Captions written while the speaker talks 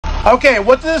Okay,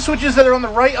 what do the switches that are on the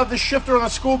right of the shifter on the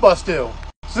school bus do?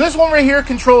 So this one right here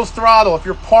controls throttle. If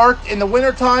you're parked in the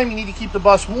wintertime, you need to keep the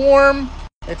bus warm.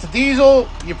 It's a diesel.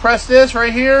 You press this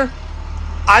right here.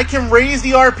 I can raise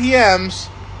the RPMs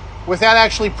without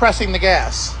actually pressing the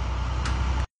gas.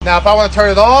 Now, if I want to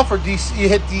turn it off, or you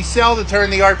hit decel to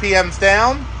turn the RPMs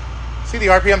down. See, the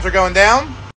RPMs are going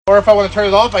down. Or if I want to turn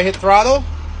it off, I hit throttle,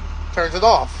 turns it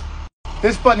off.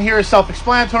 This button here is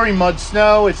self-explanatory, mud,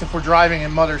 snow. It's if we're driving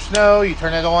in mud or snow. You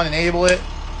turn it on, enable it.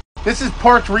 This is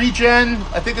parked regen.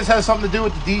 I think this has something to do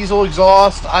with the diesel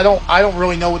exhaust. I don't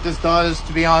really know what this does,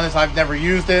 to be honest. I've never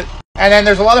used it. And then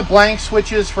there's a lot of blank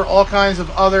switches for all kinds of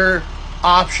other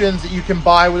options that you can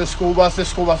buy with a school bus. This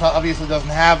school bus obviously doesn't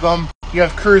have them. You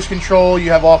have cruise control.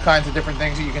 You have all kinds of different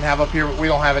things that you can have up here, but we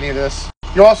don't have any of this.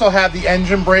 You also have the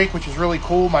engine brake, which is really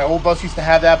cool. My old bus used to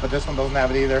have that, but this one doesn't have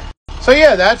it either. So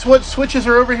yeah, that's what switches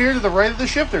are over here to the right of the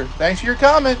shifter. Thanks for your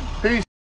comment. Peace.